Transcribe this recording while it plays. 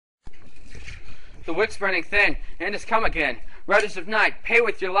The wick's burning thin, and has come again. Riders of night, pay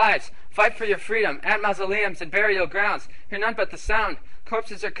with your lives. Fight for your freedom at mausoleums and burial grounds. Hear none but the sound.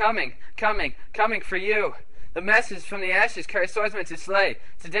 Corpses are coming, coming, coming for you. The masses from the ashes carry swordsmen to slay.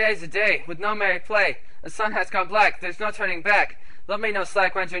 Today is a day with no merry play. The sun has gone black, there's no turning back. Love me no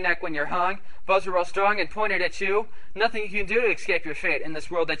slack round your neck when you're hung. Bows are all strong and pointed at you. Nothing you can do to escape your fate in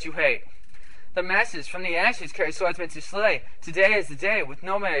this world that you hate. The masses from the ashes carry swordsmen to slay. Today is the day with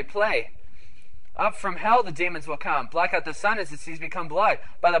no merry play. Up from hell the demons will come, black out the sun as the seas become blood.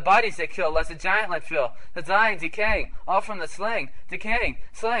 By the bodies they kill, lest a giant life fill. The dying, decaying, all from the slaying, decaying,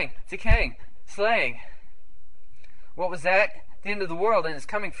 slaying, decaying, slaying. What was that? The end of the world, and it's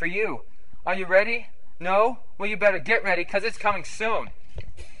coming for you. Are you ready? No? Well, you better get ready, because it's coming soon.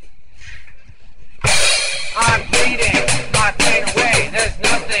 I'm bleeding my pain away. There's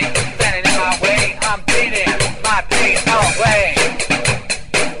nothing standing in my way. I'm bleeding my pain away.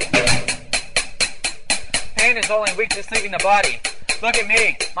 Pain is only weakness leaving the body. Look at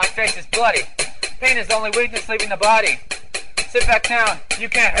me, my face is bloody. Pain is only weakness leaving the body. Sit back down, you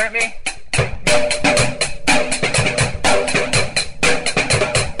can't hurt me.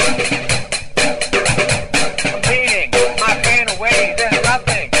 I'm bleeding my pain away. There's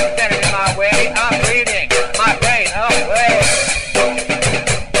nothing standing in my way. I'm bleeding my pain away.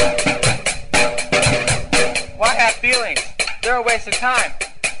 Why have feelings? They're a waste of time.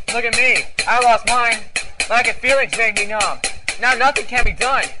 Look at me, I lost mine. Lack of feelings made me numb. Now nothing can be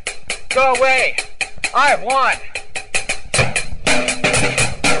done. Go away. I have won.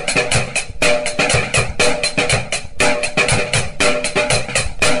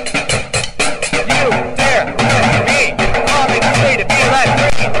 You dare touch me. I'll make you free to be let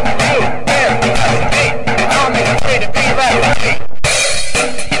free. You dare touch me. I'll make you free to be let free.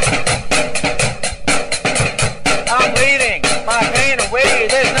 I'm bleeding my pain away.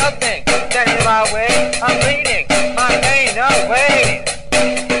 There's nothing standing in my way. I'm bleeding my pain away.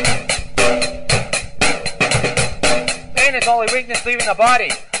 Pain is only weakness leaving the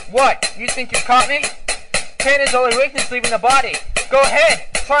body. What? You think you caught me? Pain is only weakness leaving the body. Go ahead,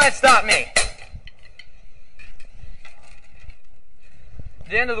 try and stop me.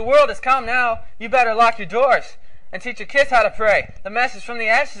 The end of the world has come now. You better lock your doors and teach your kids how to pray. The masses from the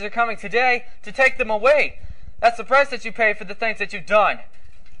ashes are coming today to take them away. That's the price that you pay for the things that you've done.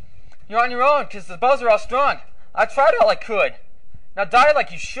 You're on your own, because the bows are all strong. I tried all I could. Now die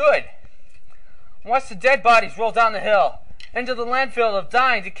like you should. Watch the dead bodies roll down the hill into the landfill of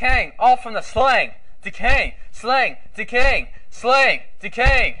dying, decaying, all from the slaying. Decaying, slaying, decaying, slaying,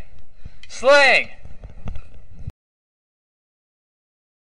 decaying, slaying.